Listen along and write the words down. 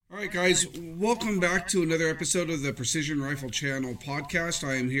right, guys, welcome back to another episode of the Precision Rifle Channel podcast.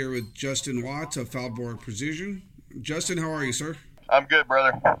 I am here with Justin Watts of Falborg Precision. Justin, how are you, sir? I'm good,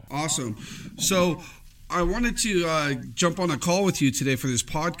 brother. Awesome. So I wanted to jump on a call with you today for this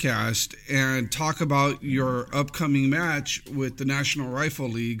podcast and talk about your upcoming match with the National Rifle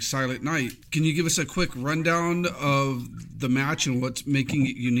League, Silent Night. Can you give us a quick rundown of the match and what's making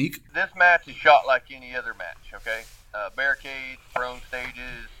it unique? This match is shot like any other match, okay? Barricades, prone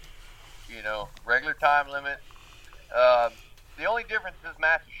stages, regular time limits. The only difference is this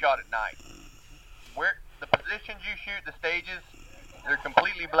match is shot at night. Where the positions you shoot, the stages, they're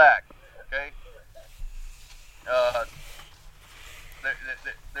completely black, okay?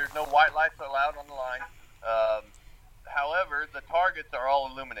 There's no white lights allowed on the line. However, the targets are all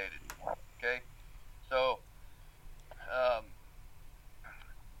illuminated, okay? So,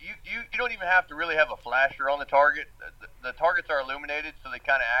 you don't even have to really have a flasher on the target. The targets are illuminated, so they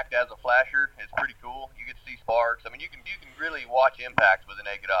kind of act as a flasher. It's pretty cool. You get to see sparks. I mean, you can really watch impacts with the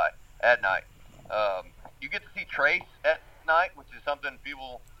naked eye at night. You get to see trace at night, which is something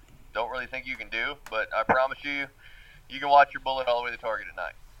people don't really think you can do, but I promise you, you can watch your bullet all the way to the target at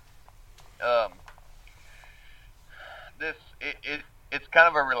night. It's kind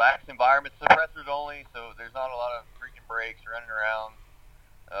of a relaxed environment. Suppressors only, so there's not a lot of freaking breaks running around.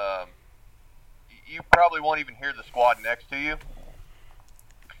 You probably won't even hear the squad next to you.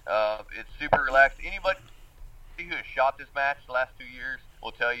 It's super relaxed. Anybody who has shot this match the last 2 years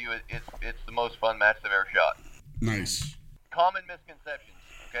will tell you it's the most fun match they've ever shot. Nice. Common misconceptions,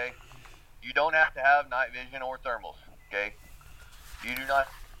 okay? You don't have to have night vision or thermals, okay? You do not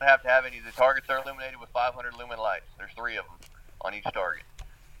have to have any. The targets are illuminated with 500 lumen lights. There's 3 of them on each target.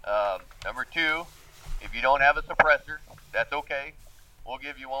 Number 2, if you don't have a suppressor, that's okay. We'll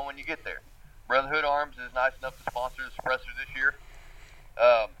give you one when you get there. Brotherhood Arms is nice enough to sponsor the suppressor this year.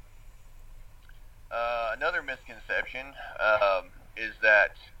 Another misconception is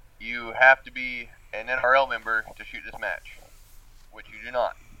that you have to be an NRL member to shoot this match, which you do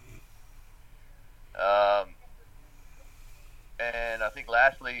not. And I think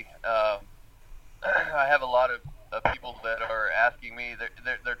lastly, I have a lot of people that are asking me,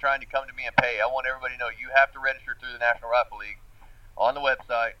 they're trying to come to me and pay. I want everybody to know you have to register through the National Rifle League on the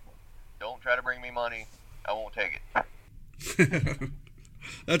website. Don't try to bring me money. I won't take it.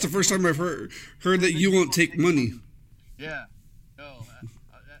 That's the first time I've heard that you won't take money. Yeah. No.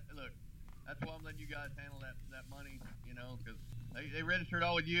 Look, that's why I'm letting you guys handle that money, because they registered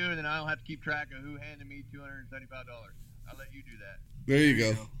all with you, and then I don't have to keep track of who handed me $275. I'll let you do that. There you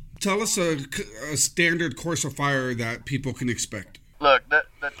go. Tell us a standard course of fire that people can expect. Look, the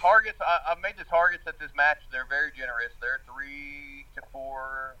targets, I've made the targets at this match, they're very generous. They're 3 to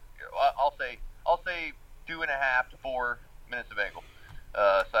 4, I'll say 2.5 to 4 minutes of angle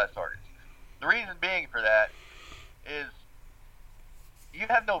size targets. The reason being for that is you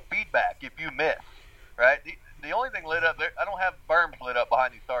have no feedback if you miss, right? The only thing lit up there, I don't have berms lit up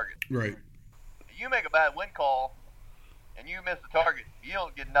behind these targets. Right. You make a bad wind call and you miss the target, you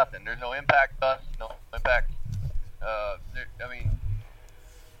don't get nothing. There's no impact bust, no impact.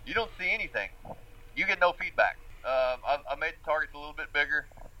 You don't see anything. You get no feedback. I made the targets a little bit bigger.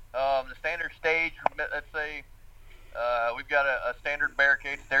 The standard stage, let's say, we've got a standard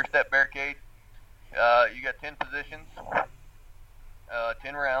barricade, stair-step barricade. You got 10 positions,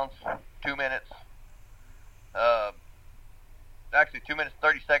 10 rounds, 2 minutes. Actually, 2 minutes,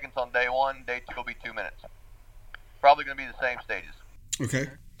 30 seconds on day 1. Day 2 will be 2 minutes. Probably going to be the same stages. Okay.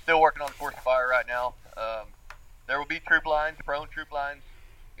 Still working on the course of fire right now. There will be troop lines, prone troop lines.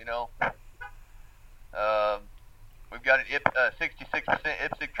 We've got a 66%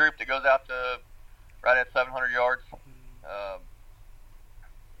 IPSC troop that goes out to right at 700 yards.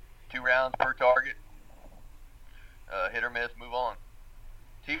 2 rounds per target. Hit or miss, move on.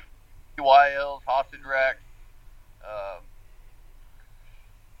 TYLs, hostage rack.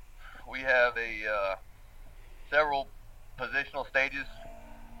 We have several positional stages,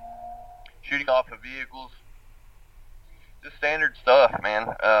 shooting off of vehicles. Just standard stuff,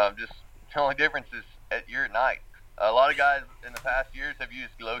 man. Just the only difference is you're at night. A lot of guys in the past years have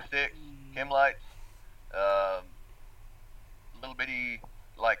used glow sticks, chem lights, little bitty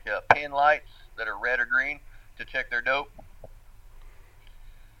pin lights that are red or green to check their dope.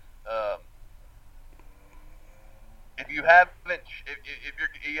 If you have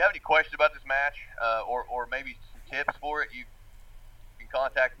any questions about this match, or maybe some tips for it, you can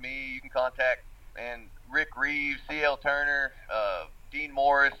contact me. You can contact Rick Reeves, C.L. Turner, Dean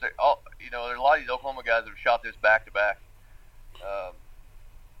Morris. There's a lot of these Oklahoma guys that have shot this back to back,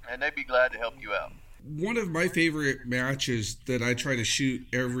 and they'd be glad to help you out. One of my favorite matches that I try to shoot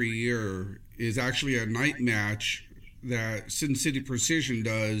every year is actually a night match that Sin City Precision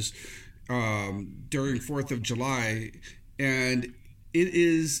does during 4th of July. And it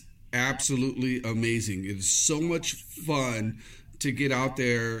is absolutely amazing. It is so much fun to get out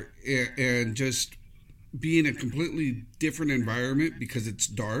there and just be in a completely different environment because it's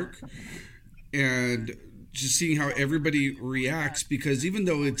dark, and just seeing how everybody reacts, because even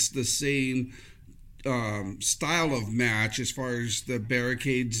though it's the same style of match as far as the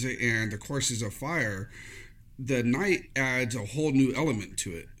barricades and the courses of fire, the night adds a whole new element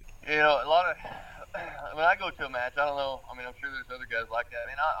to it. You know, a lot of when I go to a match, I don't know. I mean, I'm sure there's other guys like that. I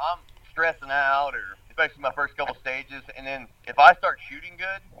mean, I'm stressing out, or especially my first couple stages, and then if I start shooting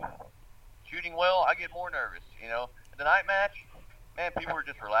good, shooting well, I get more nervous. You know, the night match, man, people are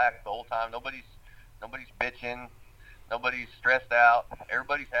just relaxed the whole time. Nobody's bitching, nobody's stressed out.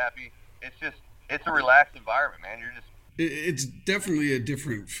 Everybody's happy. It's a relaxed environment, man. It's definitely a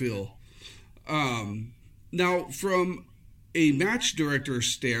different feel. Now, from a match director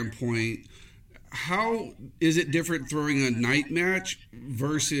standpoint, how is it different throwing a night match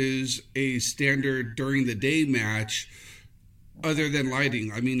versus a standard during the day match, other than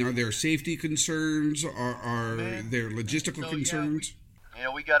lighting? I mean, are there safety concerns? Are there logistical concerns?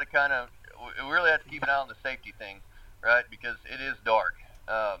 Yeah, we got to we really have to keep an eye on the safety thing, right? Because it is dark.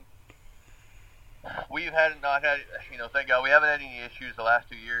 We've not had, thank God, we haven't had any issues the last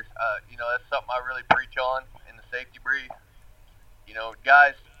 2 years. That's something I really preach on in the safety brief.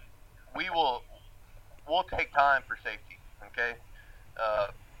 Guys, we'll take time for safety, okay?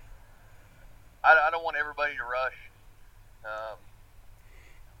 I don't want everybody to rush.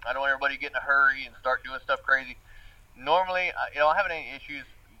 I don't want everybody to get in a hurry and start doing stuff crazy. Normally, I haven't any issues.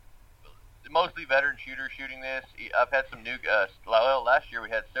 Mostly veteran shooters shooting this. I've had some new guys. Well, last year we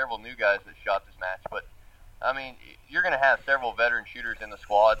had several new guys that shot this match. But, I mean, you're going to have several veteran shooters in the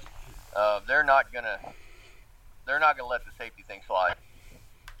squads. They're not going to let the safety thing slide.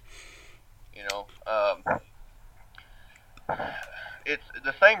 It's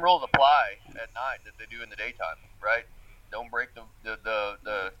the same rules apply at night that they do in the daytime, right? Don't break the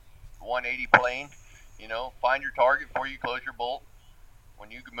 180 plane. Find your target before you close your bolt. When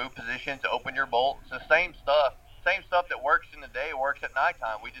you move position to open your bolt, it's the same stuff. Same stuff that works in the day works at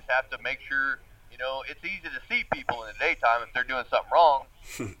nighttime. We just have to make sure, it's easy to see people in the daytime if they're doing something wrong.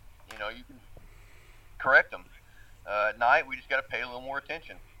 You can correct them. At night, we just got to pay a little more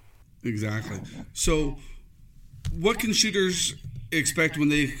attention. Exactly. So, what can shooters expect when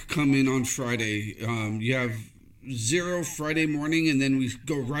they come in on Friday? You have 0 Friday morning, and then we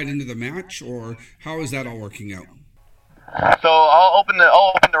go right into the match, or how is that all working out? So I'll open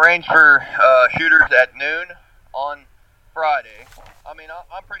the range for shooters at noon on Friday. I mean,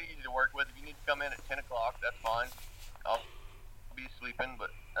 I'm pretty easy to work with. If you need to come in at 10 o'clock, that's fine. I'll be sleeping,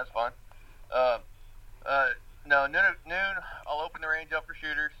 but that's fine. No, noon, I'll open the range up for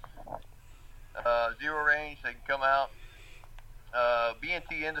shooters. 0 range, they can come out.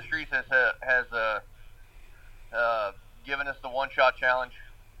 B&T Industries has given us the one-shot challenge.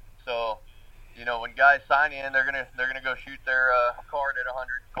 So, when guys sign in, they're gonna go shoot their card at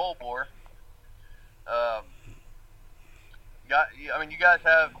 100 cold bore. You guys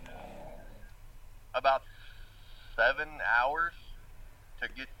have about 7 hours to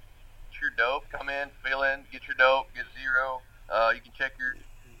get your dope. Come in, fill in, get your dope, get 0. You can check your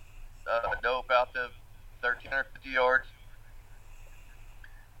dope out to 1,350 yards.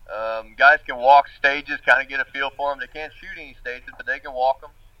 Guys can walk stages, kind of get a feel for them. They can't shoot any stages, but they can walk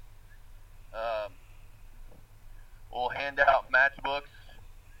them. We'll hand out match books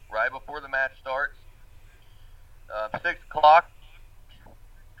right before the match starts. 6 o'clock,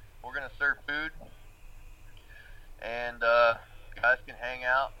 we're going to serve food, and guys can hang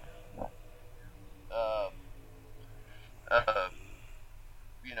out.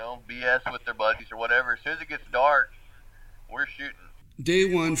 BS with their buddies or whatever. As soon as it gets dark, we're shooting. Day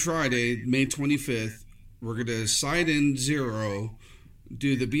 1, Friday, May 25th, we're going to side in 0,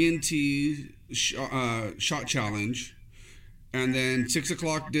 do the B&T shot challenge, and then 6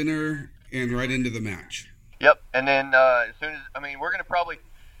 o'clock dinner and right into the match. Yep, and then as soon as we're gonna probably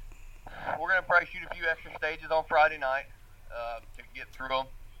shoot a few extra stages on Friday night to get through them,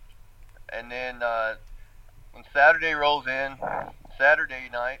 and then when Saturday rolls in, Saturday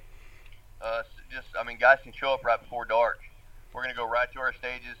night, guys can show up right before dark. We're gonna go right to our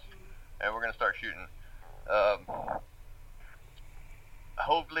stages, and we're gonna start shooting.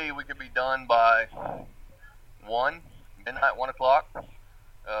 Hopefully we can be done by midnight, 1 o'clock,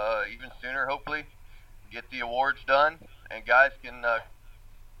 even sooner, hopefully. Get the awards done, and guys can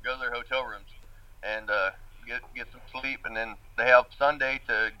go to their hotel rooms. and get some sleep, and then they have Sunday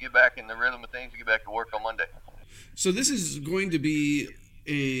to get back in the rhythm of things and get back to work on Monday. So this is going to be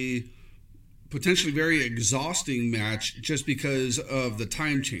a potentially very exhausting match just because of the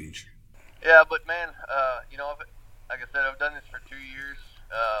time change. Yeah, but man, like I said, I've done this for 2 years,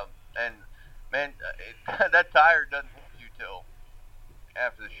 and man, that tire doesn't hit you till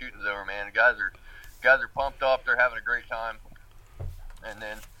after the shooting's over, man. The guys are pumped up, they're having a great time, and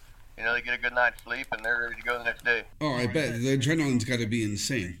then they get a good night's sleep and they're ready to go the next day. Oh, I bet the adrenaline's got to be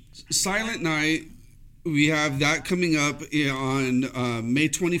insane. Silent Night, we have that coming up on May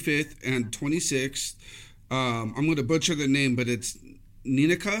 25th and 26th. I'm going to butcher the name, but it's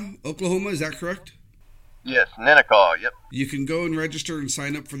Nienacka, Oklahoma. Is that correct? Yes, Nienacka, yep. You can go and register and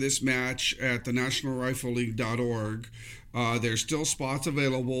sign up for this match at thenationalrifleleague.org. There's still spots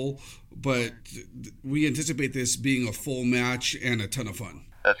available, but we anticipate this being a full match and a ton of fun.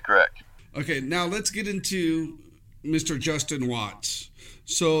 That's correct. Okay, now let's get into Mr. Justin Watts.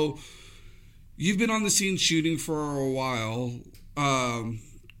 So, you've been on the scene shooting for a while.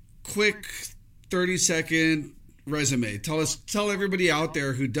 Quick 30-second resume. Tell everybody out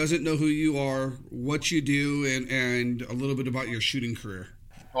there who doesn't know who you are, what you do, and a little bit about your shooting career.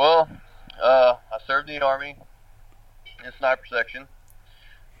 Well, I served in the Army in sniper section.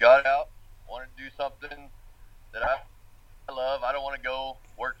 Got out, wanted to do something that I love. I don't want to go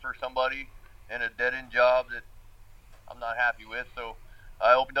work for somebody in a dead-end job that I'm not happy with. So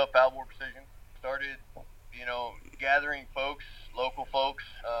I opened up Outboard Precision, started, gathering folks, local folks,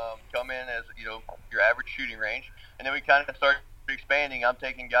 come in as, your average shooting range. And then we kind of started expanding. I've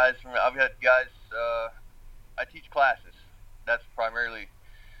got guys, I teach classes. That's primarily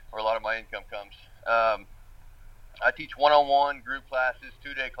where a lot of my income comes. I teach one-on-one group classes,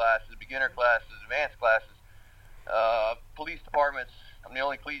 2-day classes, beginner classes, advanced classes. Police departments, I'm the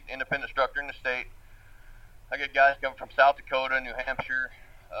only independent instructor in the state. I get guys coming from South Dakota, New Hampshire,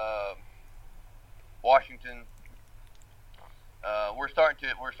 Washington. We're starting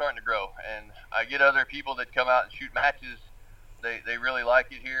to grow, and I get other people that come out and shoot matches. They really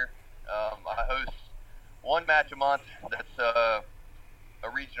like it here. I host one match a month that's a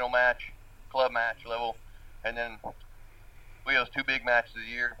regional match, club match level, and then we host 2 big matches a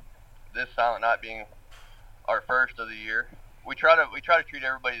year. This Silent Night being our first of the year. We try to treat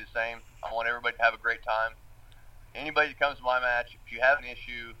everybody the same. I want everybody to have a great time. Anybody that comes to my match, if you have an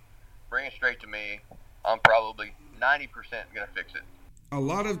issue, bring it straight to me. I'm probably 90% going to fix it. A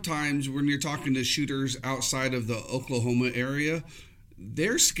lot of times when you're talking to shooters outside of the Oklahoma area,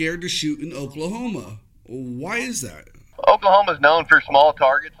 they're scared to shoot in Oklahoma. Why is that? Oklahoma's known for small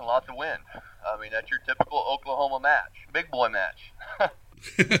targets and lots of wind. I mean, that's your typical Oklahoma match, big boy match.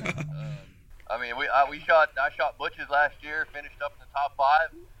 I shot Butch's last year, finished up in the top 5.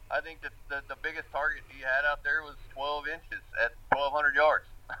 I think that the biggest target he had out there was 12 inches at 1,200 yards.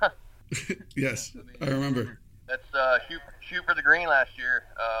 Yes, I remember. That's shoot for the green last year.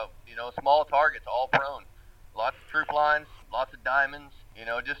 Small targets, all prone. Lots of troop lines, lots of diamonds.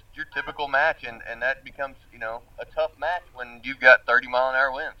 Just your typical match, and that becomes a tough match when you've got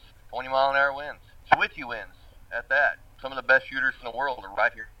 30-mile-an-hour winds, 20-mile-an-hour winds, switchy winds at that. Some of the best shooters in the world are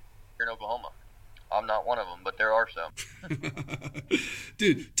right here in Oklahoma. I'm not one of them, but there are some.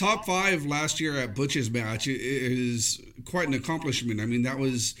 Dude, top 5 last year at Butch's match is quite an accomplishment. I mean, that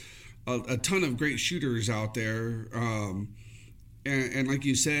was a ton of great shooters out there. And like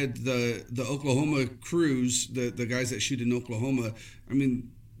you said, the Oklahoma crews, the guys that shoot in Oklahoma, I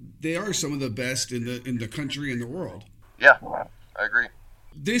mean, they are some of the best in the country and the world. Yeah, I agree.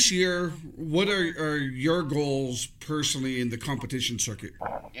 This year, what are your goals personally in the competition circuit?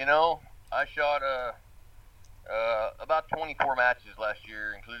 I shot about 24 matches last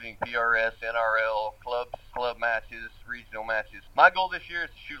year, including PRS, NRL, club matches, regional matches. My goal this year is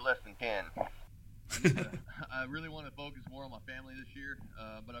to shoot less than 10. I really want to focus more on my family this year,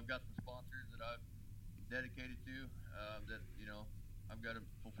 but I've got some sponsors that I've dedicated to that, I've got to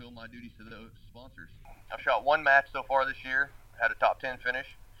fulfill my duties to those sponsors. I've shot 1 match so far this year, had a top 10 finish.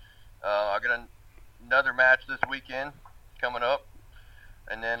 I got another match this weekend coming up,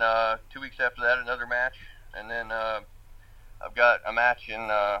 and then 2 weeks after that, another match, and then I've got a match in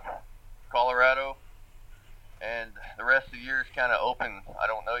Colorado. And the rest of the year is kind of open. I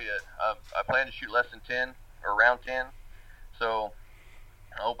don't know yet. I plan to shoot less than 10 or around 10. So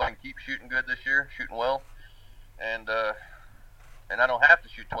I hope I can keep shooting good this year, shooting well. And I don't have to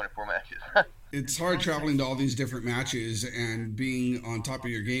shoot 24 matches. It's hard traveling to all these different matches and being on top of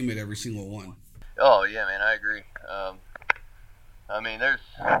your game at every single one. Oh, yeah, man, I agree. There's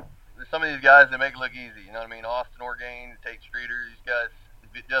some of these guys that make it look easy. You know what I mean? Austin Orgain, Tate Streeter, these guys,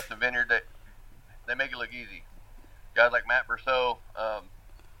 Justin Vineyard, they make it look easy. Guys like Matt Berceau,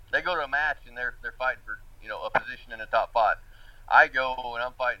 they go to a match and they're fighting for a position in the top 5. I go and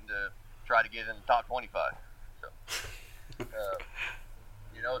I'm fighting to try to get in the top 25. So,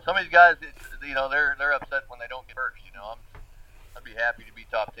 some of these guys, they're upset when they don't get first. I'd be happy to be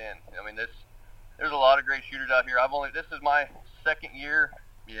top 10. I mean, there's a lot of great shooters out here. This is my second year.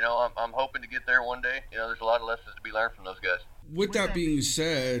 I'm hoping to get there one day. There's a lot of lessons to be learned from those guys. With that being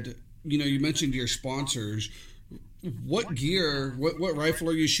said, you mentioned your sponsors. What gear, what rifle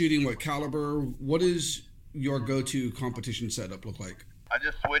are you shooting? What caliber? What is your go-to competition setup look like? I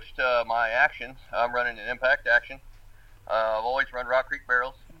just switched my actions. I'm running an impact action. I've always run Rock Creek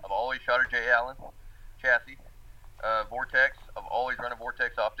barrels. I've always shot a J. Allen chassis. Vortex. I've always run a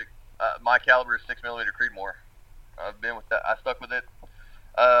Vortex optic. My caliber is 6mm Creedmoor. I've been with that. I stuck with it.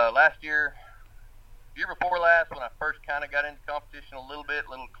 Last year before last, when I first kind of got into competition a little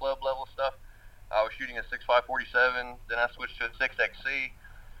club level stuff, I was shooting a 6.5-47. Then I switched to a 6XC.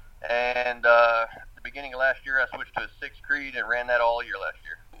 And at the beginning of last year, I switched to a 6 Creed and ran that all year last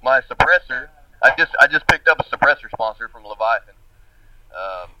year. My suppressor, I just picked up a suppressor sponsor from Leviathan.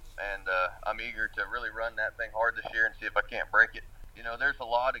 And I'm eager to really run that thing hard this year and see if I can't break it. There's a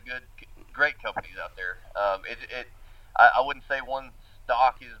lot of great companies out there. I wouldn't say one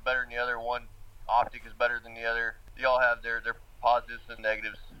stock is better than the other, one optic is better than the other. They all have their positives and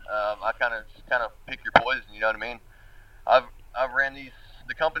negatives. I kind of pick your poison. You know what I mean? I've ran the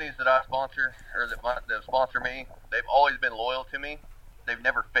companies that I sponsor or that sponsor me. They've always been loyal to me. They've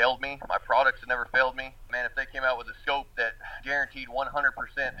never failed me. My products have never failed me. Man, if they came out with a scope that guaranteed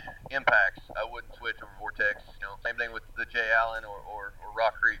 100% impacts, I wouldn't switch over Vortex. Same thing with the J. Allen or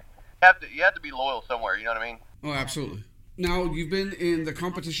Rock Creek. You have to be loyal somewhere. You know what I mean? Oh, absolutely. Now, you've been in the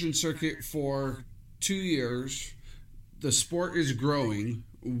competition circuit for 2 years. The sport is growing.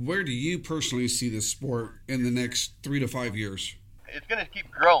 Where do you personally see this sport in the next 3 to 5 years? It's going to keep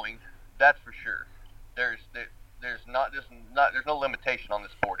growing, that's for sure. There's no limitation on the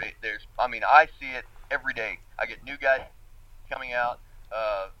sport. I see it every day. I get new guys coming out,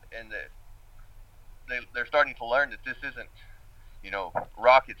 and they're starting to learn that this isn't,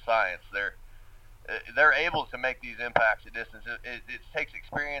 rocket science. They're able to make these impacts at distance. It takes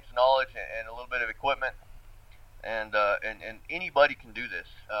experience, knowledge, and a little bit of equipment, and anybody can do this.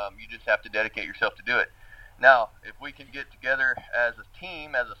 You just have to dedicate yourself to do it. Now, if we can get together as a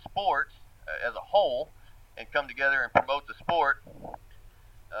team, as a sport, as a whole, and come together and promote the sport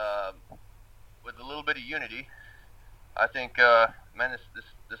with a little bit of unity, I think,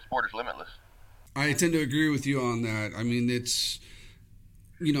 this sport is limitless. I tend to agree with you on that. I mean, it's,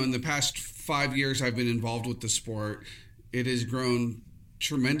 in the past 5 years I've been involved with the sport, it has grown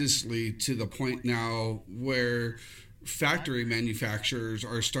tremendously to the point now where factory manufacturers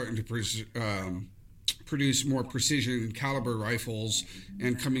are starting to produce more precision caliber rifles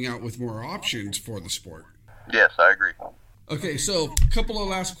and coming out with more options for the sport. Yes, I agree. Okay, so a couple of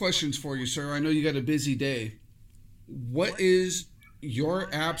last questions for you, sir. I know you got a busy day. What is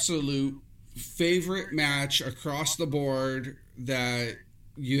your absolute favorite match across the board that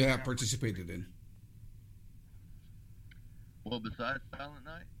you have participated in? Well, besides Silent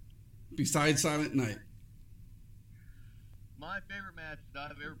Night? Besides Silent Night. My favorite match that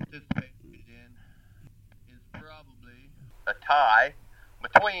I've ever participated in is probably a tie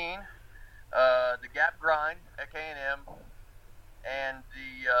between the Gap Grind at K&M and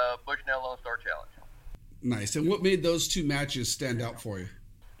the Bushnell Lone Star Challenge. Nice. And what made those two matches stand out for you?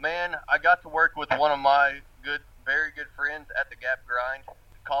 Man, I got to work with one of my very good friends at the Gap Grind.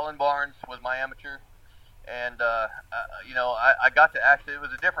 Colin Barnes was my amateur. And, I got to actually, it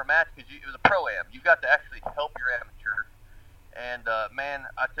was a different match because it was a pro-am. You got to actually help your amateur. And, man,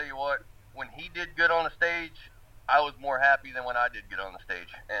 I tell you what, when he did good on the stage, I was more happy than when I did good on the stage.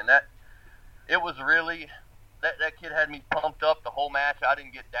 And it was really, that kid had me pumped up the whole match. I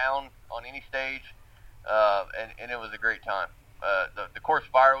didn't get down on any stage, and it was a great time. The course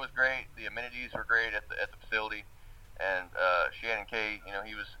fire was great. The amenities were great at the facility. And Shannon Kay,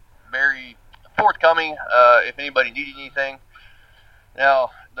 he was very forthcoming if anybody needed anything.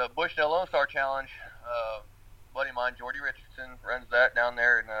 Now, the Bushnell Lone Star Challenge, buddy of mine, Jordy Richardson, runs that down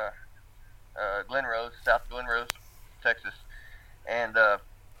there in Glen Rose, South Glen Rose, Texas. And,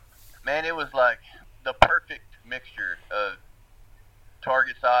 man, it was like the perfect mixture of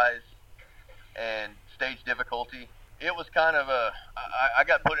target size and stage difficulty. It was kind of I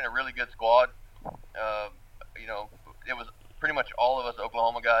got put in a really good squad. It was pretty much all of us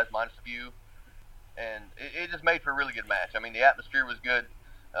Oklahoma guys minus a few. And it just made for a really good match. I mean, the atmosphere was good.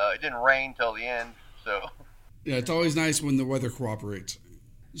 It didn't rain till the end, so. Yeah, it's always nice when the weather cooperates.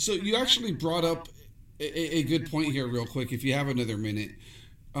 So you actually brought up a good point here, real quick, if you have another minute.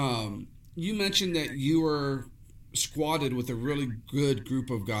 You mentioned that you were squatted with a really good group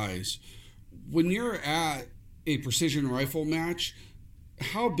of guys. When you're at a precision rifle match,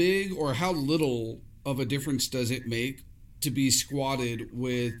 how big or how little of a difference does it make to be squatted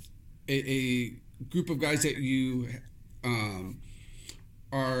with a group of guys that you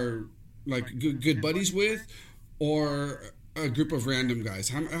are like good buddies with, or a group of random guys?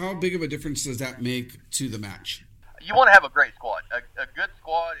 How big of a difference does that make to the match? You want to have a great squad. A good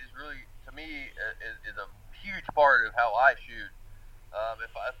squad is really, to me, is a huge part of how I shoot.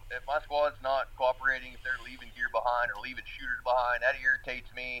 If my squad's not cooperating, if they're leaving gear behind or leaving shooters behind, that irritates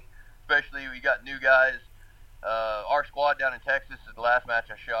me. Especially we got new guys. Our squad down in Texas is the last match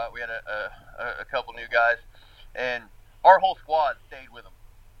I shot. We had a couple new guys, and our whole squad stayed with them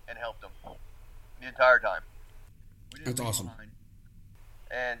and helped them the entire time. That's awesome.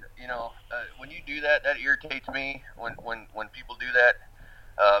 And when you do that, that irritates me. When people do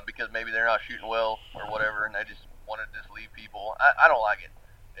that, because maybe they're not shooting well or whatever, and they just want to just leave people. I don't like it,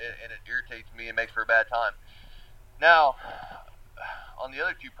 and it irritates me. It makes for a bad time. Now, on the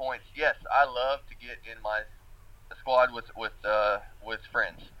other 2 points, yes, I love to get in my squad with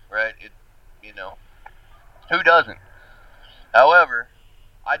friends, right? Who doesn't? However,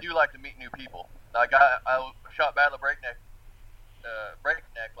 I do like to meet new people. Like I shot Battle of Breakneck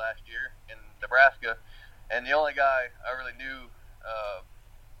last year in Nebraska, and the only guy I really knew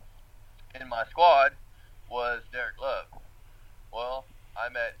in my squad was Derek Love. Well, I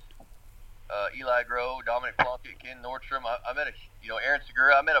met Eli Grove, Dominic Plunkett, Ken Nordstrom. I met Aaron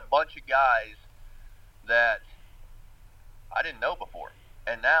Segura. I met a bunch of guys that I didn't know before,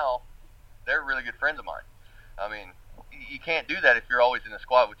 and now they're really good friends of mine. I mean, you can't do that if you're always in the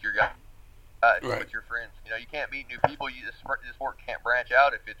squad with your guys, Right. with your friends. You can't meet new people. This sport can't branch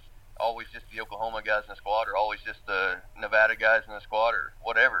out if it's always just the Oklahoma guys in the squad, or always just the Nevada guys in the squad, or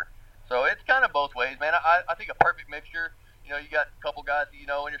whatever. So it's kind of both ways, man. I think a perfect mixture. You got a couple guys that you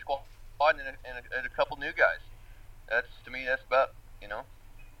know in your squad, and a couple new guys. To me, that's about,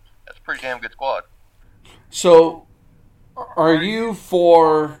 that's a pretty damn good squad. So, are you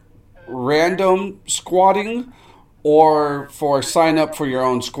for random squatting or for sign up for your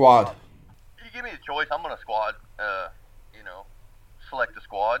own squad? If you give me the choice, I'm going to squad, select a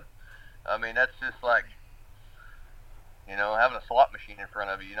squad. I mean, that's just like, having a slot machine in front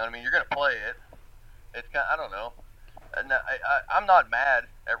of you. You know what I mean? You're going to play it. It's kind of, I don't know. I'm not mad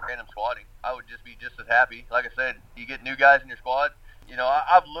at random squatting. I would just be just as happy. Like I said, you get new guys in your squad.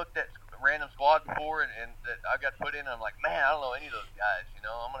 I've looked at random squads before, and that I got put in, and I'm like, man, I don't know any of those guys.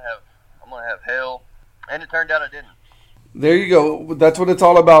 I'm gonna have hell, and it turned out I didn't. There you go. That's what it's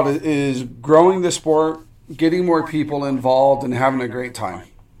all about, is growing the sport, getting more people involved, and having a great time.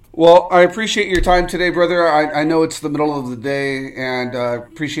 Well, I appreciate your time today, brother. I know it's the middle of the day, and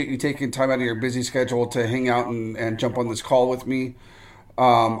appreciate you taking time out of your busy schedule to hang out and jump on this call with me.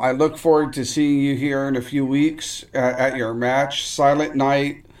 I look forward to seeing you here in a few weeks at your match, Silent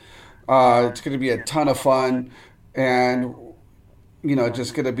Night. It's going to be a ton of fun, and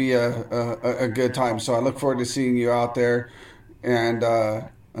just going to be a good time. So I look forward to seeing you out there. And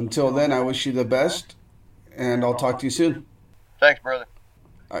until then, I wish you the best, and I'll talk to you soon. Thanks, brother.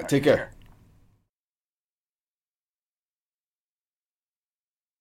 All right, take care.